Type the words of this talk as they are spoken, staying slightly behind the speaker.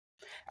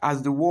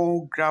as the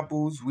world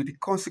grapples with the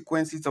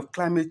consequences of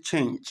climate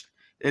change,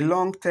 a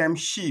long-term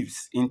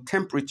shifts in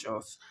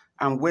temperatures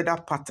and weather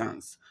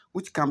patterns,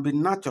 which can be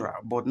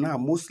natural but now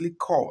mostly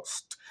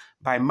caused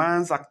by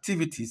man's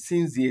activities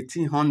since the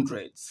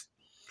 1800s.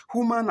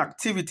 Human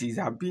activities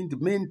have been the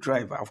main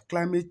driver of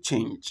climate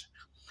change,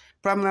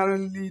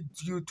 primarily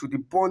due to the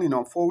burning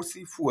of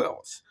fossil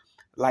fuels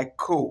like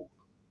coal,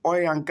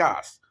 oil and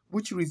gas,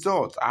 which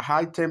results at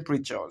high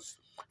temperatures,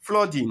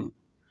 flooding,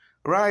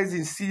 rise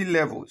in sea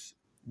levels,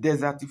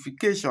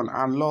 desertification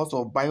and loss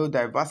of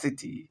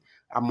biodiversity,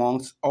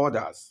 amongst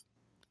others.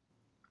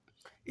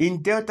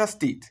 In Delta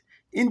State,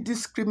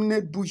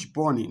 indiscriminate bush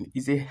burning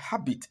is a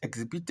habit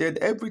exhibited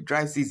every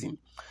dry season,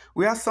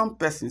 where some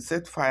persons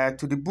set fire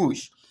to the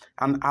bush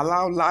and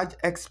allow large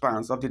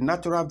expanse of the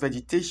natural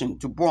vegetation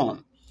to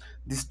burn,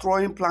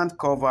 destroying plant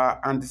cover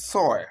and the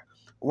soil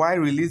while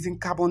releasing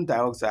carbon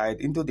dioxide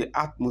into the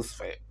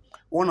atmosphere,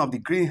 one of the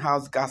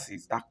greenhouse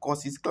gases that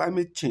causes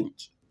climate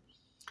change.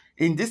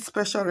 In this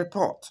special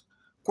report,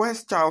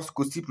 Quest Charles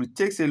Kosipre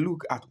takes a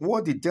look at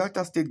what the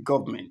Delta State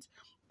government,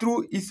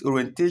 through its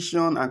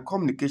Orientation and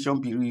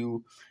Communication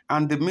Bureau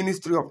and the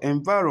Ministry of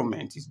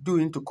Environment, is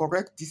doing to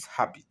correct this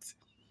habit.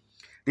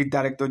 The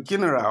Director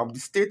General of the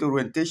State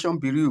Orientation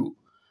Bureau,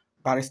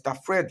 Barr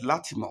Fred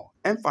Latimore,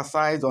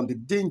 emphasized on the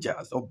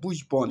dangers of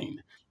bush burning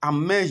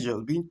and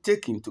measures being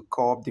taken to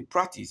curb the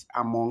practice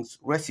amongst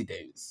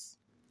residents.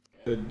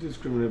 The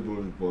indiscriminate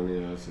bush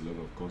burning has a lot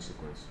of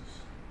consequences.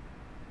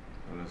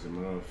 And as a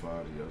matter of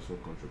fact, it also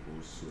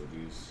contributes to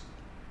these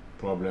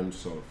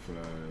problems of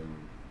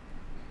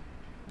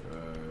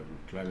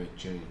climate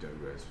change that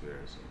we're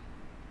experiencing.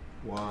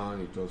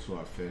 One, it also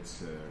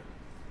affects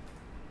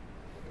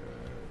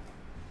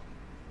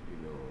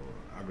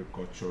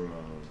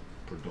agricultural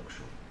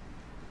production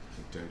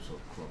in terms of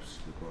crops,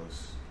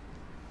 because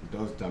it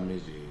does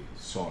damage the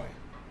soil,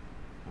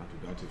 and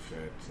to that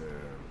effect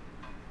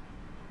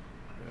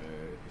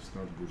it's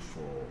not good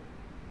for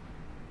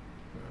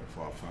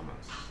our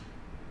farmers.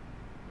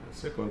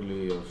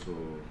 Secondly, also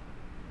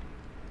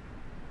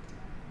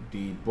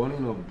the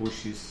burning of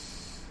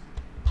bushes,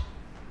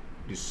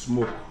 the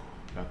smoke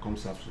that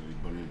comes after the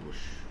burning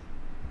bush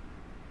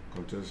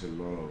contains a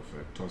lot of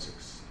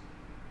toxics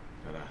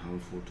that are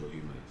harmful to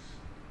humans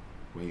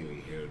when you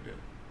inhale them.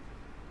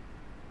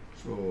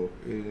 So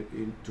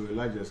to a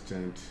large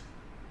extent,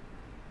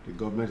 the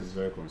government is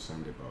very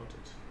concerned about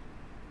it.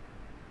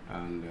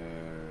 And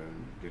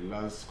the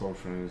last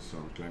conference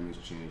on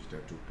climate change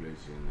that took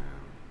place in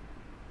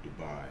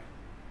Dubai,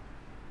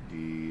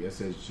 the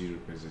SSG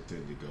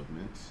represented the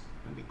government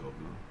and the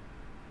governor,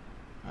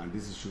 and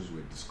these issues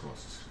were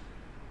discussed.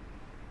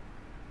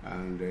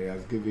 And he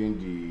has given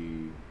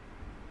the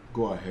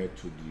go-ahead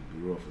to the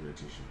Bureau of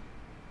Vegetation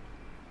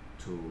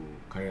to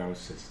carry out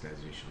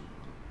sensitization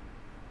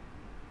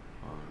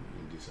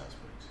in this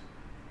aspect.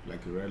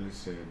 Like you rightly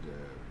said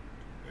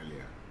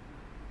earlier,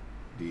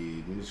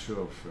 the Ministry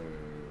of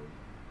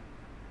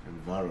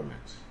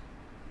Environment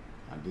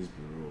and this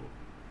Bureau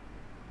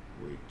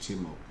will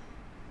team up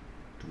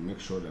to make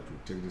sure that we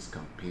take this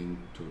campaign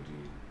to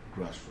the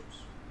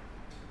grassroots,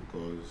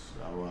 because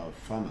our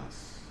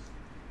farmers,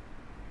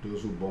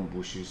 those who burn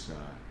bushes,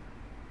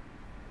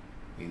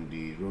 are in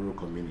the rural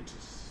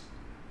communities.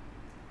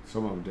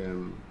 Some of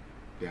them,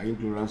 they are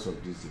ignorant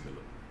of this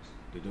development.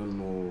 They don't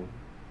know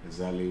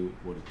exactly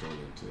what it all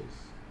entails.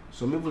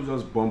 Some people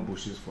just burn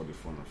bushes for the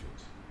fun of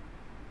it.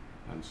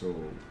 And so,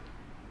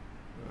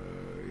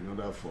 in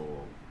order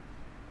for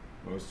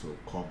us to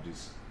curb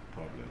this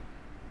problem,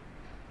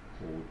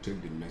 we will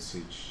take the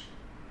message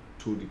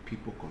to the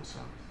people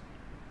concerned,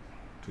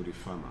 to the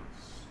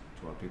farmers,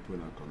 to our people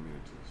in our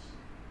communities,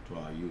 to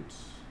our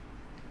youths.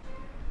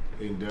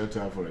 In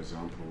Delta, for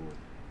example,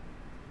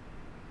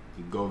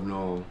 the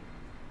governor,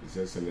 His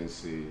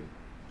Excellency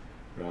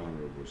Right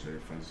Honorable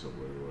Sheriff Francis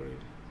Ogboriwori,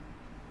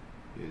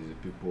 is a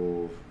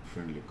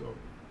people-friendly governor,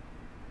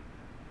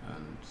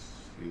 and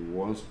he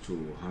wants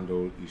to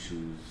handle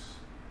issues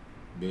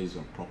based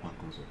on proper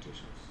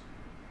consultations.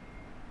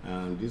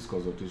 And this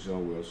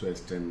consultation will also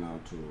extend now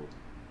to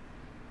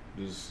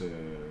these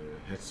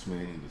herdsmen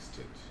in the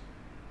state.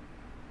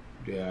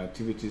 Their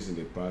activities in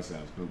the past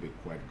have not been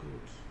quite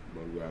good,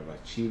 but we have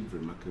achieved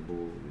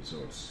remarkable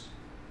results,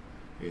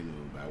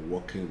 by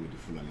working with the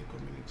Fulani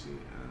community,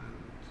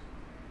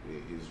 and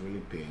it is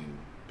really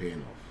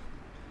paying off.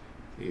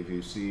 If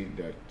you see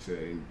that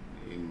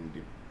in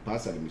the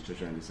past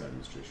administration and this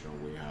administration,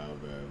 we have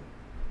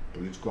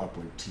political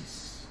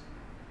appointees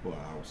who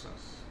are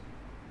Hausas,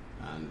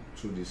 and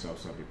through these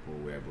Hausa people,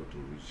 we're able to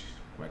reach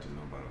quite a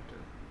number of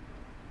them.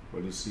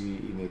 But you see,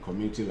 in a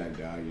community like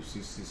that, you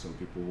see some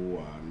people who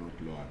are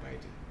not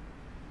law-abiding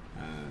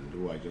and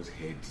who are just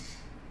heady.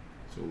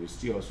 So we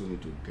still also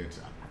need to get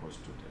across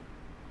to them.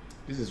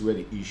 This is where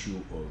the issue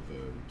of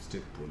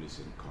state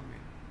policing comes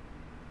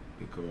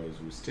in, because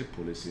with state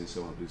policing,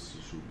 some of these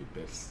issues will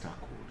be best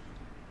tackled.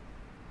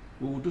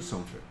 We will do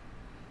something.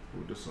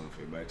 We'll do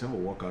something. By the time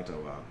we work out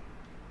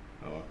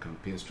our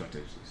campaign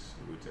strategies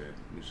with the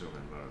Ministry of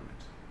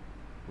Environment,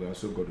 we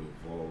also got to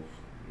involve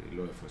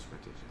law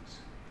enforcement agents.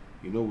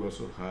 You know, we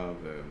also have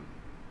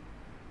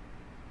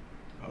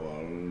our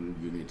own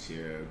unit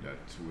here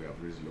that we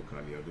have raised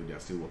locally, although they are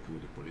still working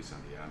with the police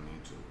and the army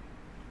to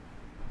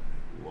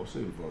also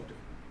involve them,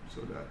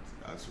 so that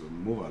as we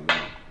move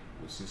along,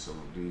 we see some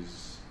of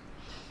these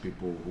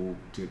people who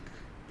take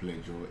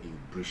pleasure in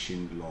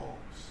breaching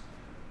laws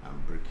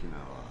and breaking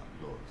our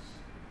laws.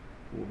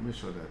 We'll make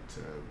sure that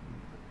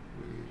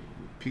we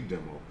pick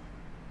them up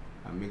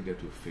and make them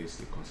to face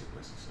the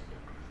consequences of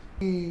their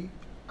crimes.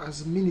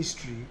 As a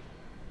ministry,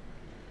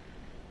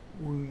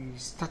 we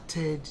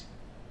started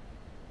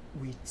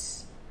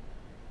with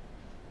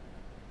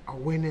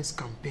awareness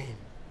campaign.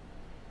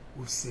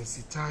 We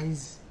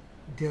sensitize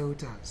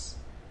deltas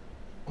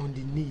on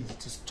the need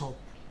to stop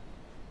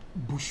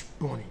bush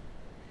burning.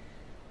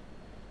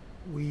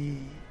 We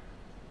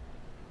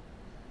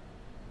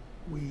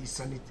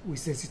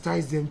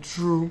sensitize them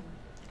through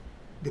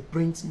the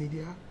print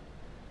media,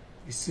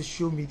 the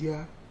social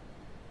media,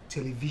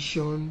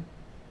 television,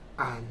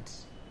 and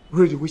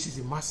radio, which is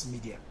the mass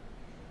media.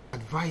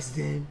 Advise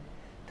them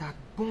that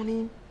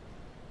burning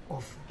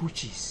of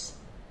bushes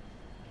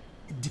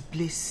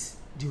depletes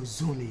the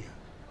ozone layer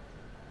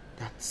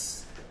that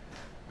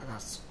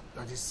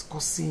is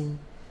causing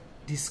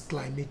this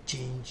climate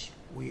change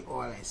we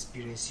all are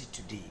experiencing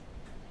today.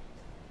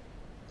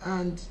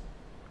 And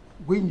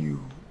when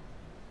you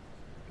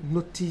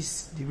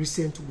notice the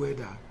recent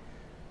weather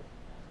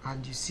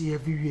and you see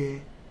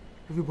everywhere,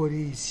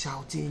 everybody is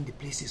shouting, the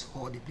place is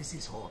hot, the place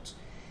is hot,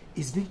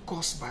 it's being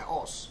caused by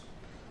us.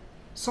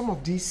 Some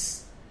of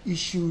these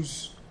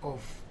issues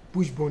of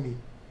bush burning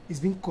is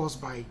being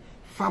caused by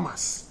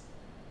farmers.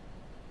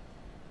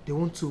 They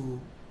want to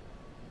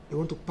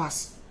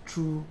pass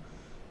through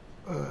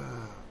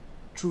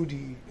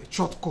the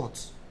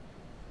shortcut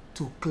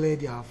to clear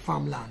their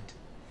farmland,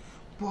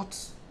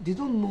 but they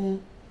don't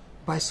know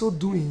by so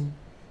doing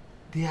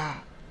they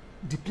are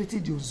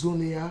depleting the ozone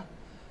layer.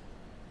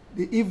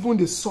 Even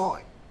the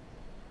soil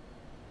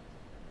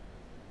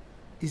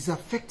is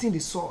affecting the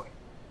soil.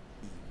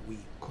 We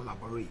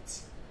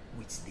collaborate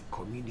with the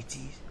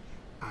community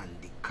and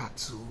the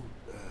cattle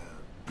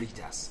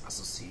breeders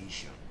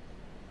association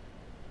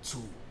to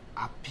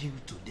appeal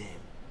to them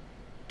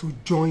to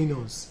join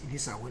us in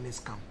this awareness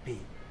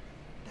campaign,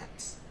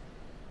 that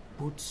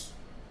both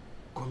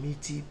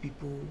community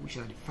people, which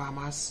are the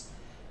farmers,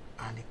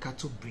 and the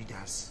cattle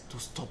breeders, to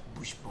stop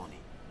bush burning.